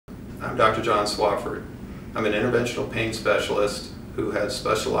I'm Dr. John Swofford. I'm an interventional pain specialist who has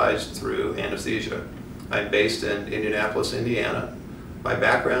specialized through anesthesia. I'm based in Indianapolis, Indiana. My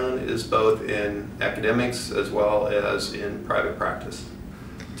background is both in academics as well as in private practice.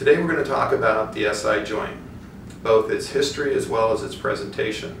 Today we're going to talk about the SI joint, both its history as well as its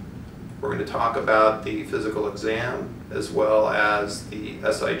presentation. We're going to talk about the physical exam as well as the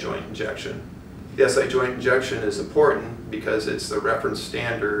SI joint injection. The SI joint injection is important because it's the reference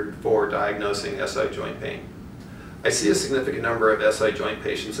standard for diagnosing SI joint pain. I see a significant number of SI joint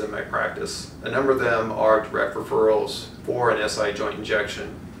patients in my practice. A number of them are direct referrals for an SI joint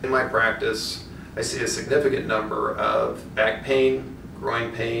injection. In my practice, I see a significant number of back pain,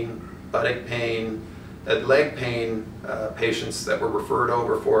 groin pain, buttock pain, and leg pain patients that were referred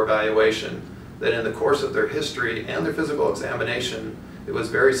over for evaluation, that in the course of their history and their physical examination, it was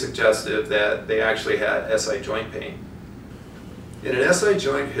very suggestive that they actually had SI joint pain. In an SI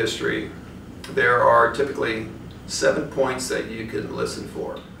joint history, there are typically 7 points that you can listen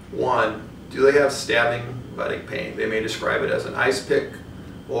for. 1, do they have stabbing buttock pain? They may describe it as an ice pick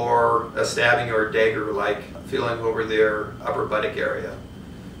or a stabbing or a dagger-like feeling over their upper buttock area.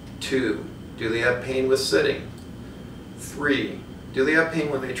 2, do they have pain with sitting? 3, do they have pain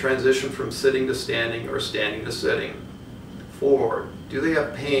when they transition from sitting to standing or standing to sitting? 4, do they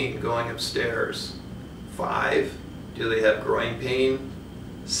have pain going upstairs? 5, do they have groin pain?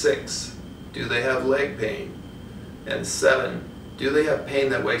 6, do they have leg pain? And 7, do they have pain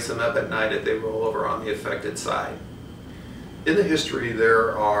that wakes them up at night if they roll over on the affected side? In the history,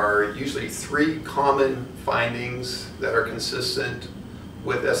 there are usually 3 common findings that are consistent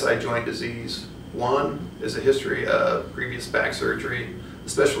with SI joint disease. 1 is a history of previous back surgery,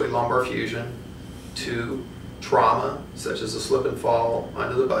 especially lumbar fusion. 2, trauma, such as a slip and fall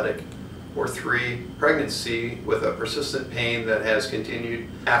onto the buttock. Or 3, pregnancy with a persistent pain that has continued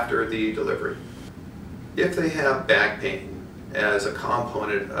after the delivery. If they have back pain as a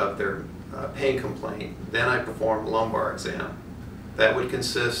component of their pain complaint, then I perform lumbar exam. That would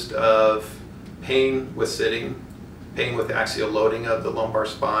consist of pain with sitting, pain with axial loading of the lumbar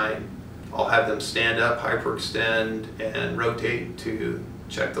spine. I'll have them stand up, hyperextend, and rotate to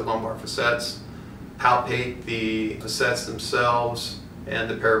check the lumbar facets, palpate the facets themselves and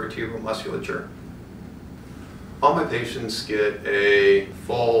the paravertebral musculature. All my patients get a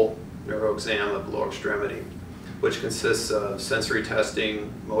full neuro exam of the lower extremity, which consists of sensory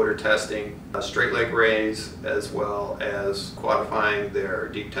testing, motor testing, straight leg raise, as well as quantifying their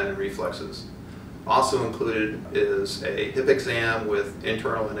deep tendon reflexes. Also included is a hip exam with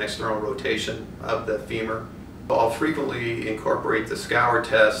internal and external rotation of the femur. I'll frequently incorporate the scour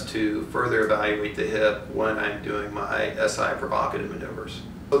test to further evaluate the hip when I'm doing my SI provocative maneuvers.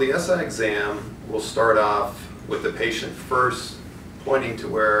 So the SI exam will start off with the patient first pointing to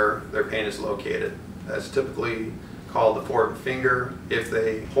where their pain is located. That's typically called the forearm finger if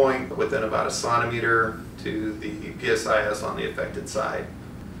they point within about a centimeter to the PSIS on the affected side.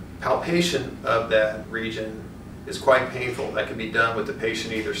 Palpation of that region is quite painful. That can be done with the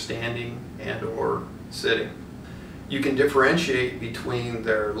patient either standing and or sitting. You can differentiate between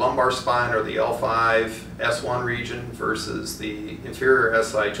their lumbar spine or the L5 S1 region versus the inferior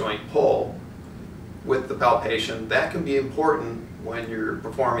SI joint pull with the palpation. That can be important when you're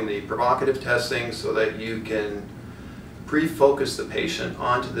performing the provocative testing so that you can pre-focus the patient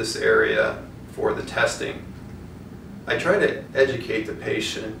onto this area for the testing. I try to educate the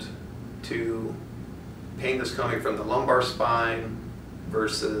patient to pain that's coming from the lumbar spine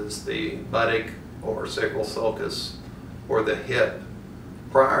versus the buttock or sacral sulcus or the hip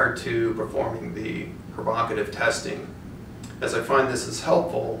prior to performing the provocative testing, as I find this is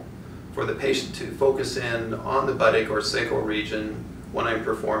helpful for the patient to focus in on the buttock or sacral region when I'm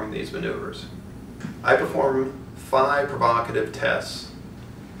performing these maneuvers. I perform 5 provocative tests.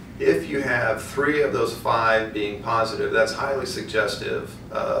 If you have 3 of those 5 being positive, that's highly suggestive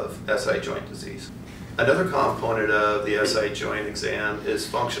of SI joint disease. Another component of the SI joint exam is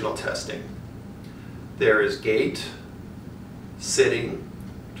functional testing. There is gait, sitting,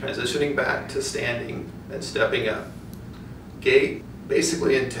 transitioning back to standing, and stepping up. Gait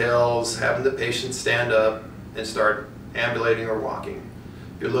basically entails having the patient stand up and start ambulating or walking.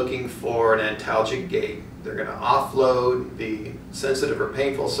 You're looking for an antalgic gait. They're going to offload the sensitive or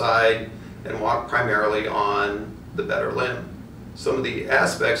painful side and walk primarily on the better limb. Some of the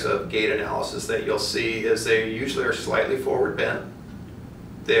aspects of gait analysis that you'll see is they usually are slightly forward bent.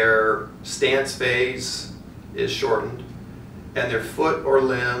 Their stance phase is shortened, and their foot or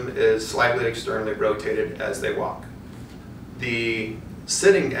limb is slightly externally rotated as they walk. The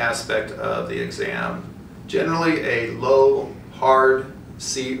sitting aspect of the exam, generally a low, hard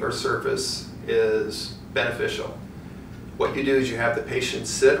seat or surface is beneficial. What you do is you have the patient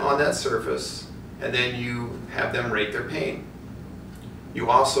sit on that surface and then you have them rate their pain. You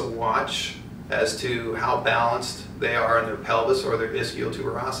also watch as to how balanced they are in their pelvis or their ischial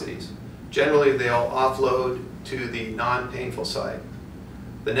tuberosities. Generally, they'll offload to the non-painful side.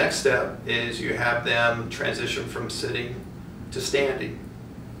 The next step is you have them transition from sitting to standing,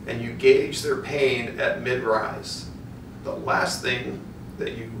 and you gauge their pain at mid-rise. The last thing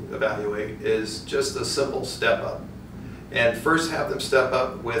that you evaluate is just a simple step up. And first have them step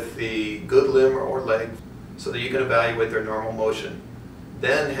up with the good limb or leg so that you can evaluate their normal motion.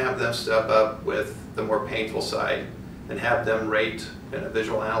 Then have them step up with the more painful side and have them rate in a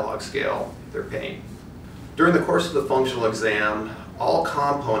visual analog scale their pain. During the course of the functional exam, all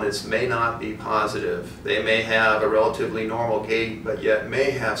components may not be positive. They may have a relatively normal gait, but yet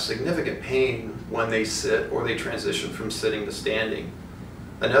may have significant pain when they sit or they transition from sitting to standing.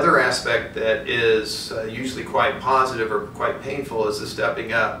 Another aspect that is usually quite positive or quite painful is the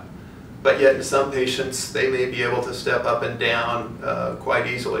stepping up. But yet in some patients, they may be able to step up and down quite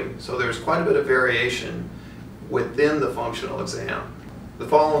easily. So there's quite a bit of variation within the functional exam. The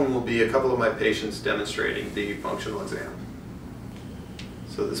following will be a couple of my patients demonstrating the functional exam.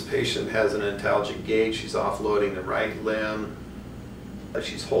 So this patient has an antalgic gait. She's offloading the right limb.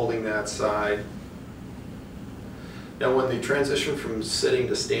 She's holding that side. Now when they transition from sitting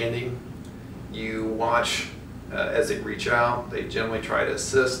to standing, you watch as they reach out. They generally try to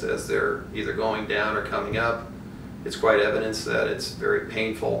assist as they're either going down or coming up. It's quite evidence that it's very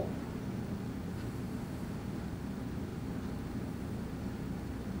painful.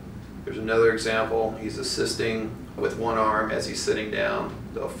 There's another example. He's assisting with one arm as he's sitting down.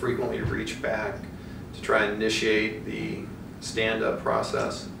 They'll frequently reach back to try and initiate the stand-up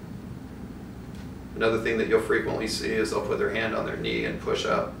process. Another thing that you'll frequently see is they'll put their hand on their knee and push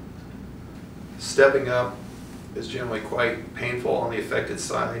up. Stepping up is generally quite painful on the affected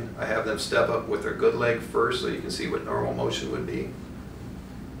side. I have them step up with their good leg first so you can see what normal motion would be.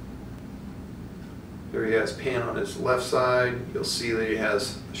 Here he has pain on his left side. You'll see that he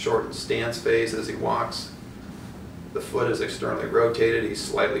has a shortened stance phase as he walks. The foot is externally rotated. He's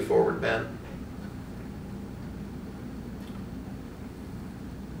slightly forward bent.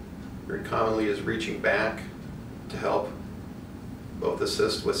 Very commonly is reaching back to help both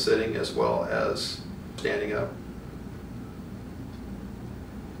assist with sitting as well as standing up.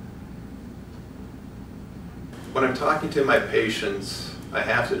 When I'm talking to my patients, I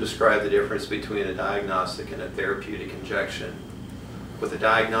have to describe the difference between a diagnostic and a therapeutic injection. With a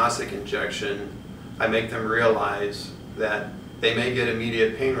diagnostic injection, I make them realize that they may get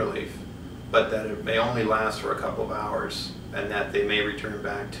immediate pain relief, but that it may only last for a couple of hours and that they may return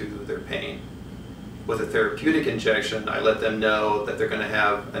back to their pain. With a therapeutic injection, I let them know that they're going to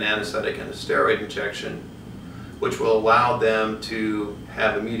have an anesthetic and a steroid injection, which will allow them to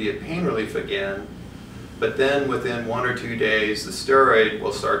have immediate pain relief again, but then within 1 or 2 days, the steroid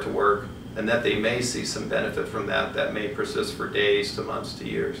will start to work, and that they may see some benefit from that that may persist for days to months to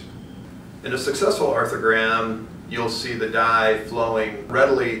years. In a successful arthrogram, you'll see the dye flowing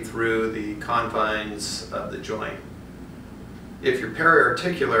readily through the confines of the joint. If you're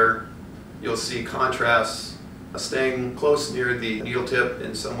periarticular, you'll see contrasts staying close near the needle tip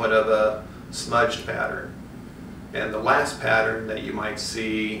in somewhat of a smudged pattern. And the last pattern that you might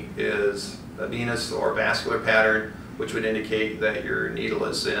see is a venous or vascular pattern, which would indicate that your needle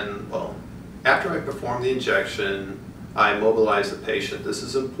is in bone. After I perform the injection, I mobilize the patient. This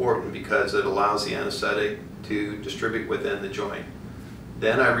is important because it allows the anesthetic to distribute within the joint.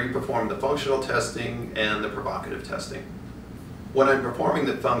 Then I re-perform the functional testing and the provocative testing. When I'm performing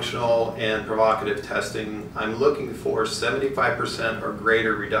the functional and provocative testing, I'm looking for 75% or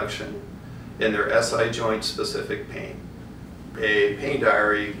greater reduction in their SI joint specific pain. A pain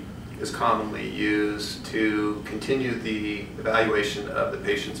diary is commonly used to continue the evaluation of the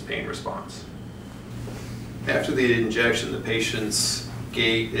patient's pain response. After the injection, the patient's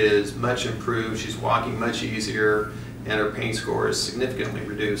gait is much improved. She's walking much easier and her pain score is significantly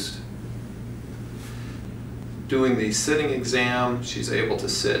reduced. Doing the sitting exam, she's able to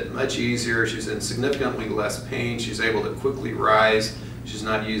sit much easier. She's in significantly less pain. She's able to quickly rise. She's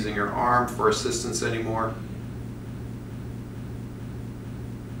not using her arm for assistance anymore.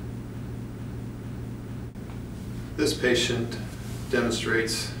 This patient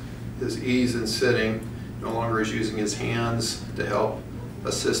demonstrates his ease in sitting. No longer is using his hands to help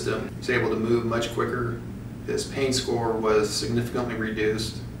assist him. He's able to move much quicker. His pain score was significantly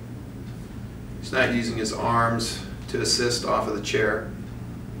reduced. He's not using his arms to assist off of the chair.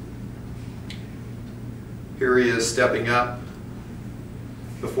 Here he is stepping up.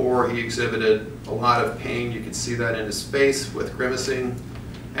 Before, he exhibited a lot of pain. You could see that in his face with grimacing.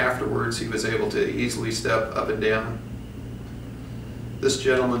 Afterwards, he was able to easily step up and down. This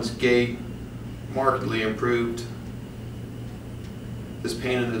gentleman's gait markedly improved. His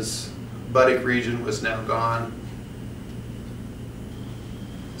pain in his buttock region was now gone.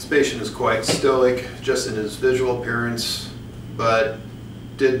 This patient is quite stoic just in his visual appearance, but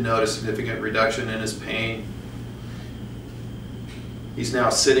did note a significant reduction in his pain. He's now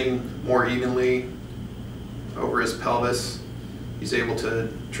sitting more evenly over his pelvis. He's able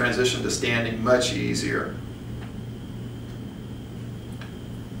to transition to standing much easier.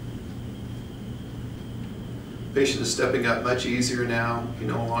 The patient is stepping up much easier now. He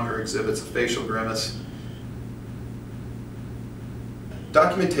no longer exhibits a facial grimace.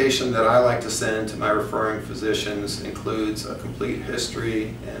 Documentation that I like to send to my referring physicians includes a complete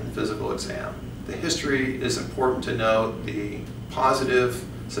history and physical exam. The history is important to note the positive,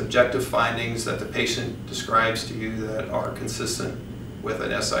 subjective findings that the patient describes to you that are consistent with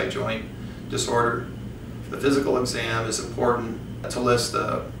an SI joint disorder. The physical exam is important to list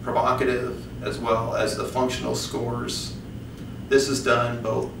the provocative as well as the functional scores. This is done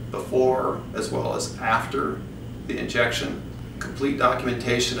both before as well as after the injection. Complete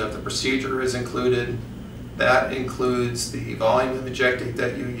documentation of the procedure is included. That includes the volume of injectate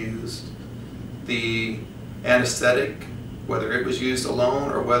that you used, the anesthetic, whether it was used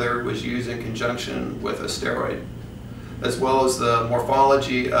alone or whether it was used in conjunction with a steroid, as well as the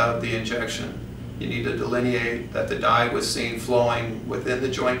morphology of the injection. You need to delineate that the dye was seen flowing within the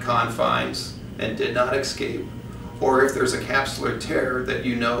joint confines and did not escape, or if there's a capsular tear, that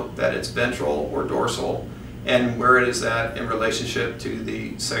you note that it's ventral or dorsal and where it is at in relationship to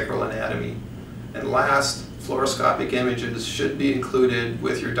the sacral anatomy. And last, fluoroscopic images should be included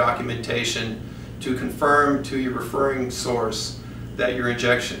with your documentation to confirm to your referring source that your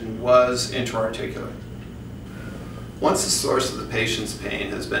injection was intra-articular. Once the source of the patient's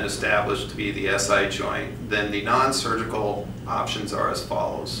pain has been established to be the SI joint, then the non-surgical options are as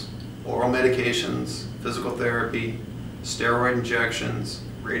follows: oral medications, physical therapy, steroid injections,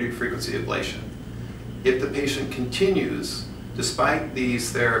 radiofrequency ablation. If the patient continues despite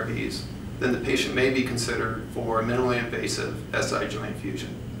these therapies, then the patient may be considered for a minimally invasive SI joint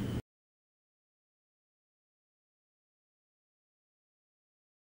fusion.